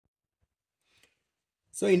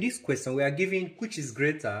So in this question, we are given which is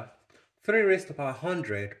greater, 3 raised to power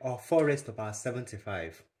 100 or 4 raised to power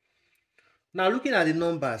 75. Now looking at the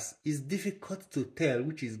numbers, it's difficult to tell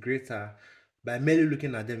which is greater by merely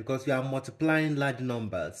looking at them because we are multiplying large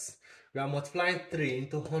numbers. We are multiplying 3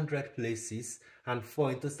 into 100 places and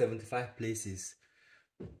 4 into 75 places.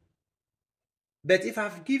 But if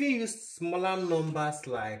I've given you smaller numbers,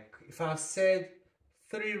 like if I've said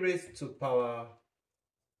 3 raised to power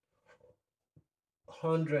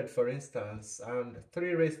 100 for instance and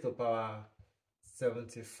 3 raised to power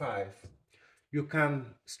 75, you can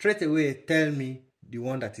straight away tell me the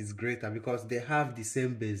one that is greater because they have the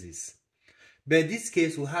same basis. But in this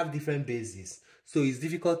case, we have different bases, so it's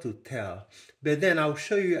difficult to tell. But then I'll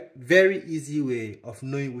show you a very easy way of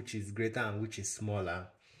knowing which is greater and which is smaller.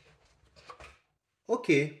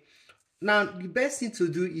 Okay, now the best thing to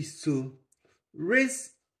do is to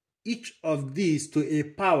raise each of these to a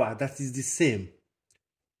power that is the same.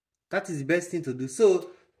 That is the best thing to do.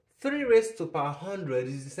 So 3 raised to power 100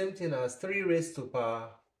 is the same thing as 3 raised to power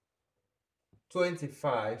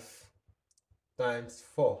 25 times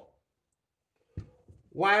 4.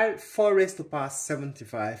 While 4 raised to power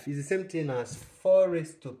 75 is the same thing as 4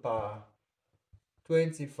 raised to power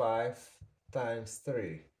 25 times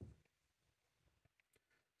 3.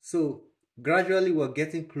 So gradually we're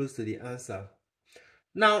getting close to the answer.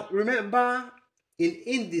 Now remember, in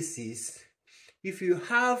indices, if you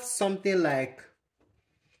have something like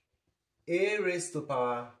a raised to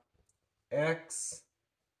power x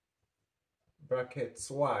brackets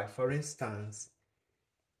y, for instance,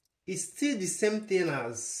 it's still the same thing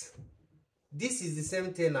as, this is the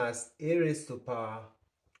same thing as a raised to power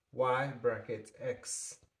y bracket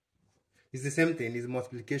x. It's the same thing, it's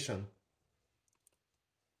multiplication.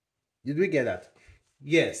 Did we get that?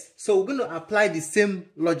 Yes. So we're going to apply the same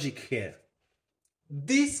logic here.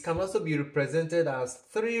 This can also be represented as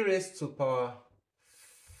 3 raised to power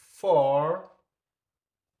 4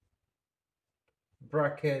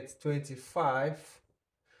 bracket 25.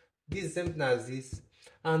 This is the same thing as this.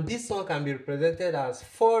 And this one can be represented as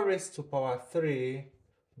 4 raised to power 3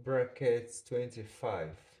 bracket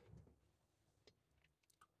 25.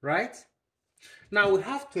 Right? Now we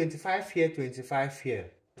have 25 here, 25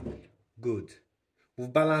 here. Good.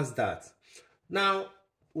 We've balanced that. Now,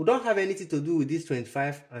 we don't have anything to do with this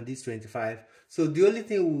 25 and this 25. So the only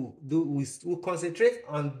thing we'll do is we'll concentrate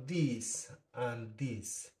on this and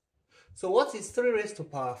this. So what is 3 raised to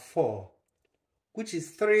power 4? Which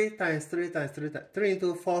is 3 times 3 times 3 times 3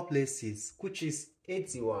 into 4 places, which is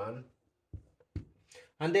 81.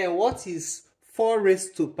 And then what is 4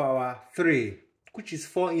 raised to power 3? Which is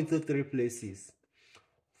 4 into 3 places.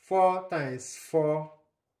 4 times 4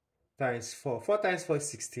 times 4. 4 times 4 is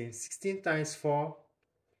 16. 16 times 4.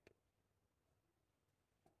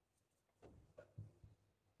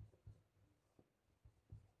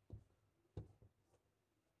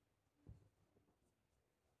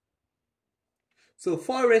 So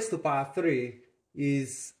 4 raised to power 3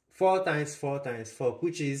 is 4 times 4 times 4,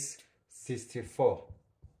 which is 64.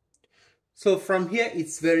 So from here,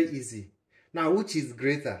 it's very easy. Now, which is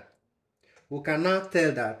greater? We can now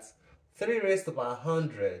tell that 3 raised to power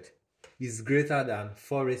 100 is greater than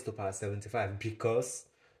 4 raised to power 75 because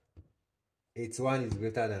 81 is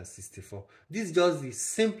greater than 64. This is just the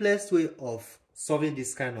simplest way of solving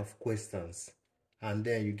this kind of questions, and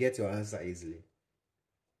then you get your answer easily.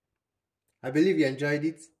 I believe you enjoyed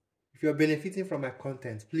it. If you're benefiting from my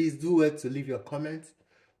content, please do well to leave your comment.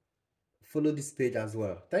 Follow this page as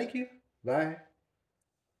well. Thank you. Bye.